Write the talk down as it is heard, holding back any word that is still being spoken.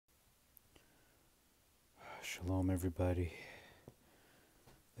Shalom, everybody.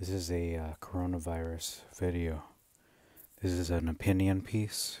 This is a coronavirus video. This is an opinion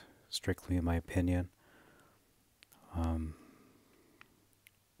piece, strictly my opinion.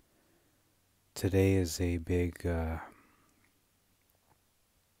 Today is a big, I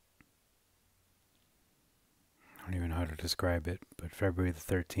don't even know how to describe it, but February the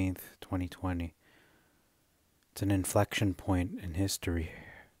 13th, 2020. It's an inflection point in history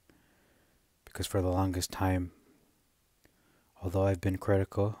because for the longest time, although I've been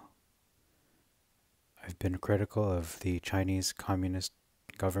critical of the Chinese Communist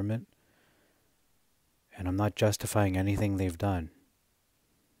government, and I'm not justifying anything they've done.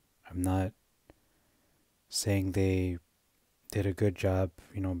 I'm not saying they did a good job,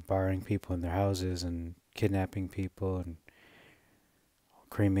 barring people in their houses and kidnapping people and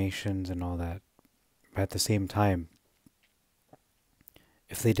cremations and all that. But at the same time,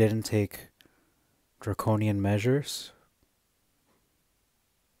 if they didn't take draconian measures,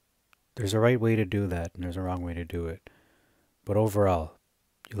 there's a right way to do that and there's a wrong way to do it. But overall,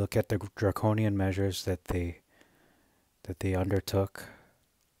 you look at the draconian measures that they undertook.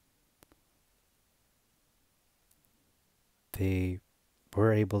 They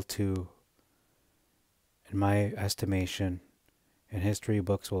were able to, in my estimation, and history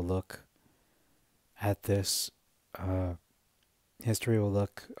books will look at this, history will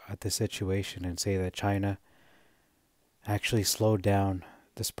look at the situation and say that China actually slowed down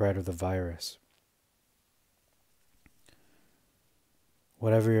the spread of the virus.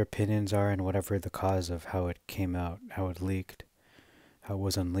 Whatever your opinions are and whatever the cause of how it came out, how it leaked, how it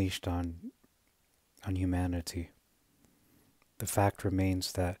was unleashed on humanity, the fact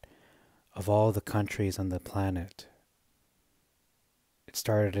remains that of all the countries on the planet, it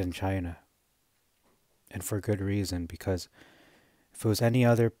started in China. And for good reason, because if it was any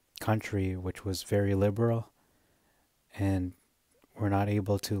other country which was very liberal and were not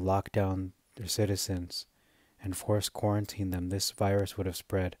able to lock down their citizens and force quarantine them, this virus would have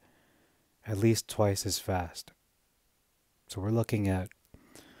spread at least twice as fast. So we're looking at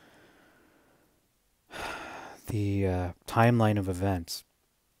the timeline of events.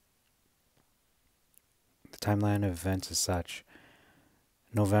 The timeline of events is such.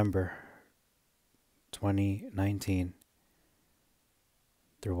 November 2019,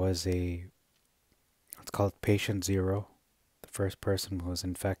 there was it's called Patient Zero, the first person who was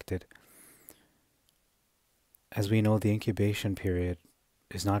infected. As we know, the incubation period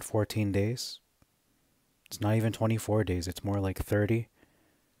is not 14 days. It's not even 24 days. It's more like 30.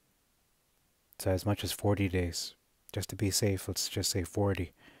 It's as much as 40 days. Just to be safe, let's just say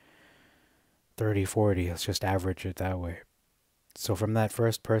 40. 30, 40, let's just average it that way. So from that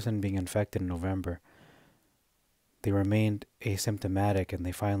first person being infected in November, they remained asymptomatic and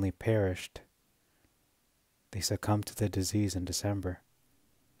they finally perished. They succumbed to the disease in December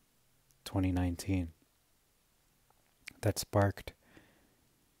 2019. That sparked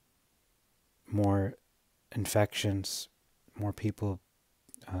more infections, more people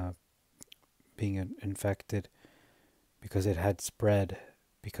being infected because it had spread,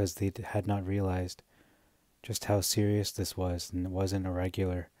 because they had not realized just how serious this was, and it wasn't a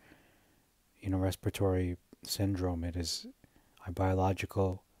regular, respiratory syndrome. It is a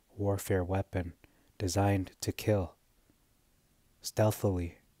biological warfare weapon designed to kill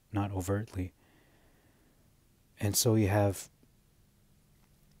stealthily, not overtly. And so you have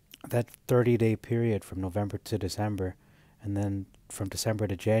that 30-day period from November to December, and then from December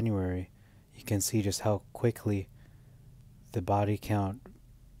to January, you can see just how quickly the body count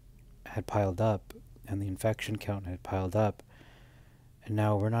had piled up and the infection count had piled up. And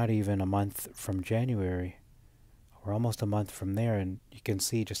now we're not even a month from January. We're almost a month from there, and you can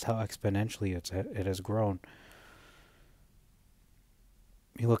see just how exponentially it has grown.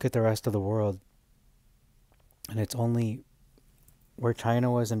 You look at the rest of the world, and it's only where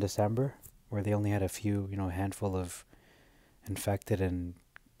China was in December, where they only had a few, handful of infected and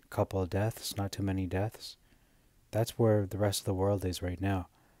a couple of deaths, not too many deaths. That's where the rest of the world is right now.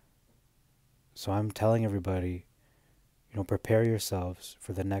 So I'm telling everybody, prepare yourselves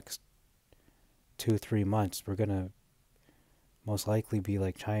for the next 2-3 months. We're going to most likely be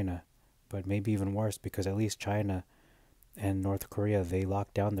like China, but maybe even worse, because at least China and North Korea, they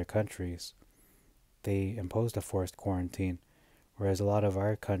locked down their countries. They imposed a forced quarantine, whereas a lot of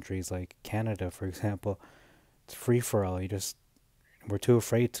our countries, like Canada, for example, it's free for all. We're too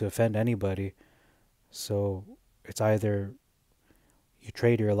afraid to offend anybody, so it's either you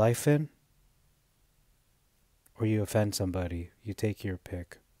trade your life in, or you offend somebody. You take your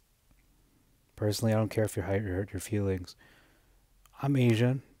pick. Personally, I don't care if you hurt your feelings. I'm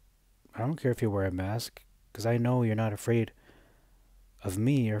Asian. I don't care if you wear a mask. Because I know you're not afraid of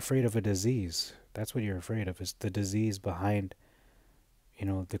me, you're afraid of a disease. That's what you're afraid of, is the disease behind,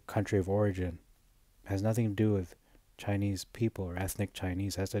 the country of origin. It has nothing to do with Chinese people or ethnic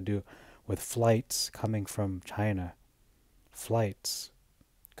Chinese. It has to do with flights coming from China. Flights.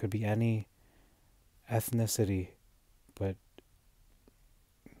 Could be any ethnicity, but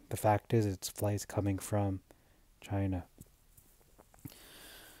the fact is it's flights coming from China.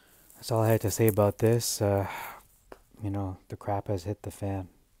 That's all I had to say about this. The crap has hit the fan.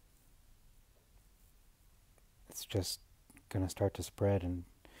 It's just going to start to spread, and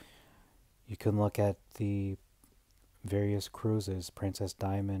you can look at the various cruises, Princess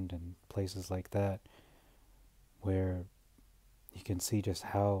Diamond and places like that, where you can see just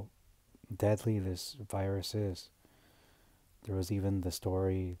how deadly this virus is. There was even the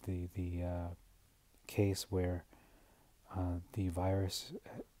story, the case where the virus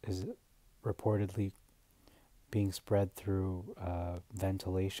is reportedly being spread through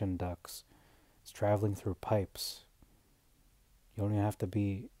ventilation ducts. It's traveling through pipes. You don't even have to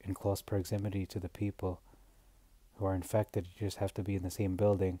be in close proximity to the people who are infected. You just have to be in the same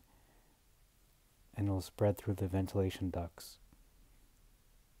building, and it'll spread through the ventilation ducts.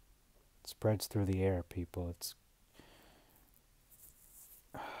 It spreads through the air, people.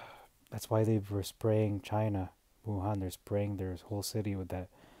 That's why they were spraying China, Wuhan. They're spraying their whole city with the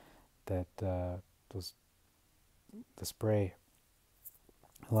spray.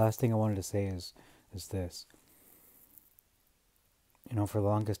 The last thing I wanted to say is this. For the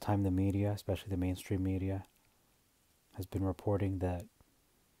longest time, the media, especially the mainstream media, has been reporting that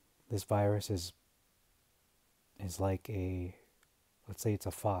this virus is like let's say it's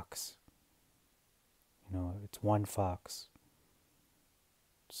a fox. It's one fox.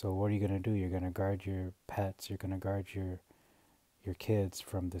 So what are you going to do? You're going to guard your pets. You're going to guard your kids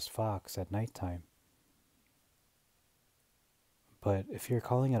from this fox at nighttime. But if you're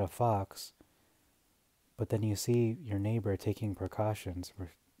calling it a fox, but then you see your neighbor taking precautions,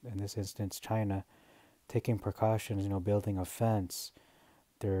 in this instance China, taking precautions, building a fence,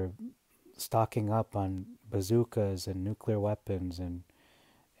 they're stocking up on bazookas and nuclear weapons and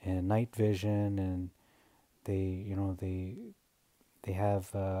night vision, and they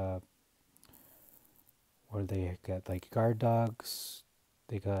have where they got like guard dogs,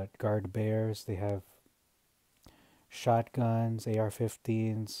 they got guard bears, they have shotguns,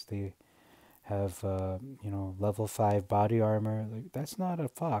 AR-15s, they have level 5 body armor. Like, that's not a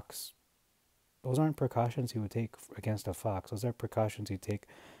fox. Those aren't precautions you would take against a fox. Those are precautions you take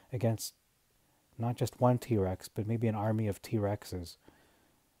against not just one T-Rex, but maybe an army of T-Rexes.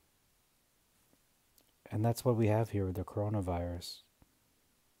 And that's what we have here with the coronavirus.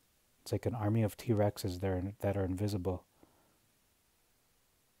 It's like an army of T-Rexes that are invisible.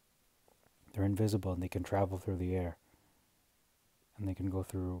 They're invisible, and they can travel through the air. And they can go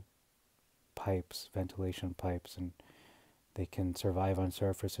through pipes, ventilation pipes, and they can survive on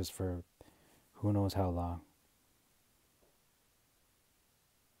surfaces for who knows how long.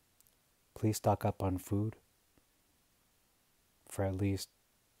 Please stock up on food for at least,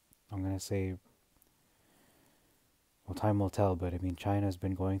 I'm going to say, well, time will tell, but I mean, China's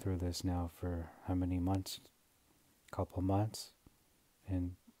been going through this now for how many months? A couple months,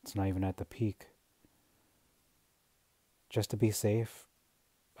 and it's not even at the peak. Just to be safe,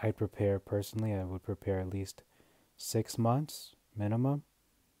 I would prepare at least 6 months minimum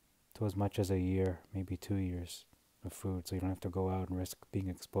to as much as a year, maybe 2 years of food, so you don't have to go out and risk being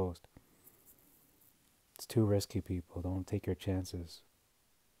exposed. It's too risky, people. Don't take your chances.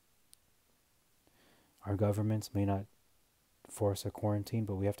 Our governments may not force a quarantine,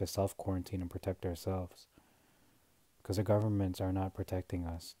 but we have to self-quarantine and protect ourselves. Because the governments are not protecting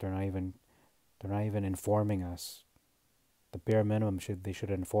us. They're not even informing us. The bare minimum they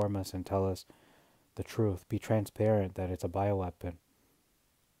should inform us and tell us the truth. Be transparent that it's a bioweapon.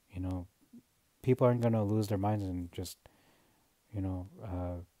 People aren't going to lose their minds and just,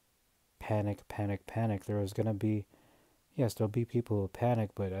 panic. There's going to be, yes, there'll be people who panic,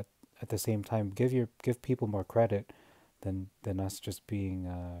 but at the same time, give people more credit than us just being,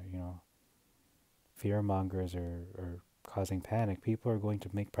 fear mongers or causing panic. People are going to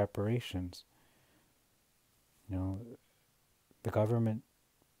make preparations. The government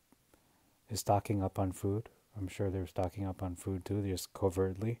is stocking up on food. I'm sure they're stocking up on food too, just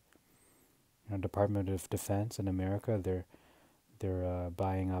covertly. Department of Defense in America, they're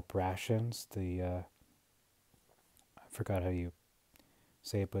buying up rations. I forgot how you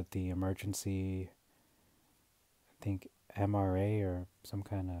say it, but the emergency, I think MRA or some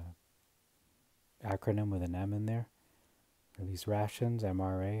kind of acronym with an M in there. Or these rations,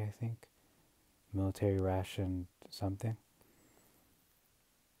 MRA, I think. military ration something.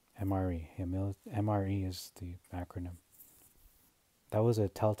 MRE. Yeah, MRE is the acronym. That was a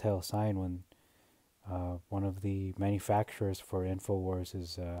telltale sign when one of the manufacturers for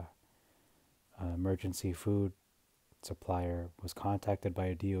InfoWars' emergency food supplier was contacted by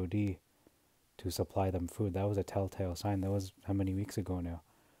a DOD to supply them food. That was a telltale sign. That was how many weeks ago now?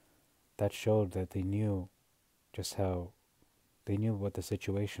 That showed that they knew just how, they knew what the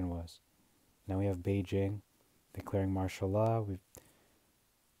situation was. Now we have Beijing declaring martial law.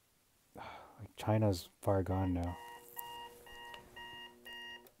 China's far gone now.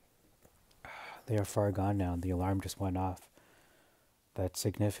 They are far gone now. The alarm just went off. That's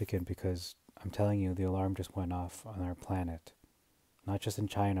significant because I'm telling you, the alarm just went off on our planet. Not just in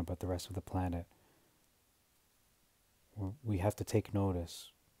China, but the rest of the planet. We have to take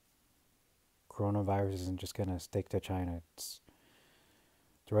notice. Coronavirus isn't just going to stick to China. It's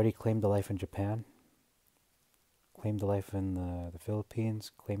already claimed a life in Japan, claimed a life in the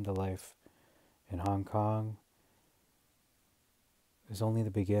Philippines, claimed a life in Hong Kong. It's only the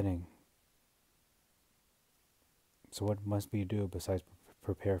beginning. So what must we do besides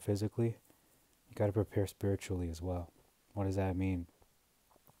prepare physically? You got to prepare spiritually as well. What does that mean?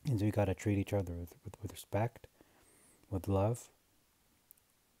 It means we got to treat each other with respect, with love.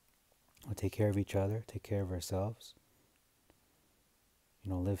 We'll take care of each other, take care of ourselves.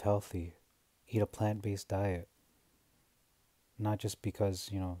 Live healthy. Eat a plant-based diet. Not just because,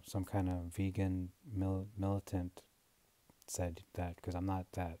 some kind of vegan militant said that, because I'm not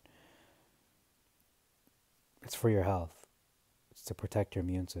that. It's for your health. It's to protect your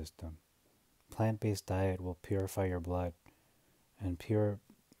immune system. Plant-based diet will purify your blood, and pure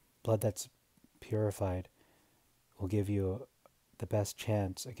blood that's purified will give you the best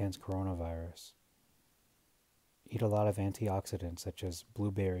chance against coronavirus. Eat a lot of antioxidants such as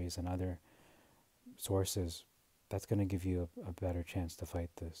blueberries and other sources. That's going to give you a better chance to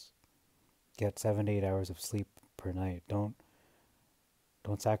fight this. Get 7 to 8 hours of sleep per night. Don't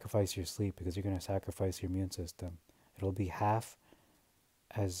sacrifice your sleep, because you're going to sacrifice your immune system. It'll be half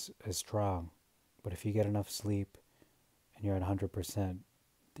as strong. But if you get enough sleep and you're at 100%,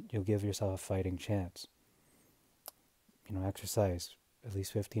 you'll give yourself a fighting chance. Exercise at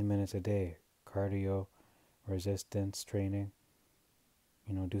least 15 minutes a day. Cardio, resistance training.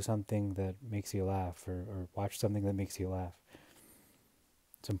 Do something that makes you laugh, or watch something that makes you laugh.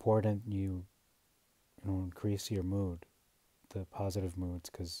 It's important you increase your mood, the positive moods,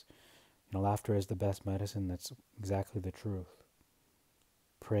 because laughter is the best medicine. That's exactly the truth.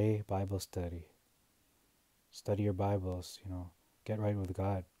 Pray, Bible study. Study your Bibles, get right with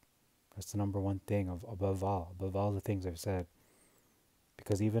God. That's the number one thing above all the things I've said.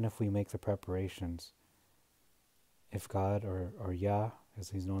 Because even if we make the preparations, if God or Yah, as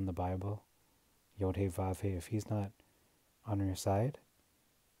he's known in the Bible, YHVH, if he's not on your side,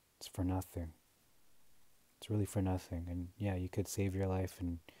 it's for nothing. It's really for nothing. And yeah, you could save your life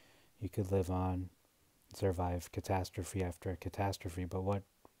and you could live on, survive catastrophe after catastrophe, but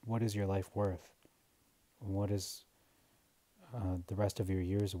what is your life worth? What is the rest of your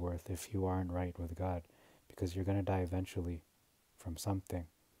years worth if you aren't right with God? Because you're going to die eventually from something.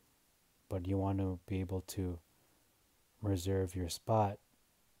 But you want to be able to reserve your spot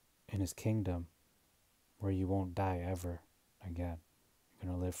in his kingdom where you won't die ever again. You're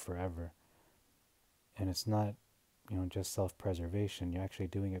going to live forever. And it's not, just self-preservation. You're actually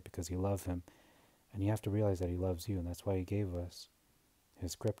doing it because you love him. And you have to realize that he loves you. And that's why he gave us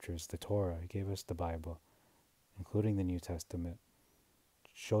his scriptures, the Torah. He gave us the Bible, including the New Testament.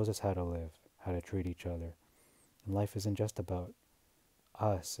 It shows us how to live, how to treat each other. And life isn't just about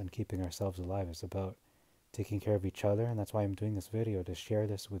us and keeping ourselves alive. It's about taking care of each other. And that's why I'm doing this video, to share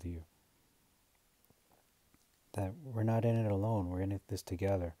this with you. That we're not in it alone. We're in this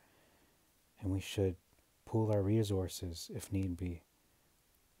together. And we should pool our resources if need be.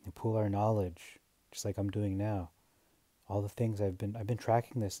 And pool our knowledge, just like I'm doing now. All the things I've been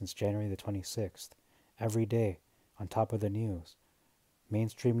tracking this since January the 26th. Every day, on top of the news.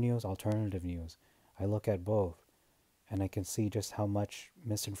 Mainstream news, alternative news. I look at both. And I can see just how much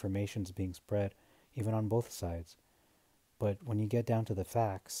misinformation is being spread, even on both sides. But when you get down to the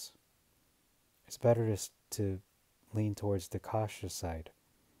facts, it's better to lean towards the cautious side.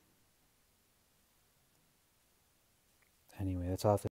 Anyway, that's all.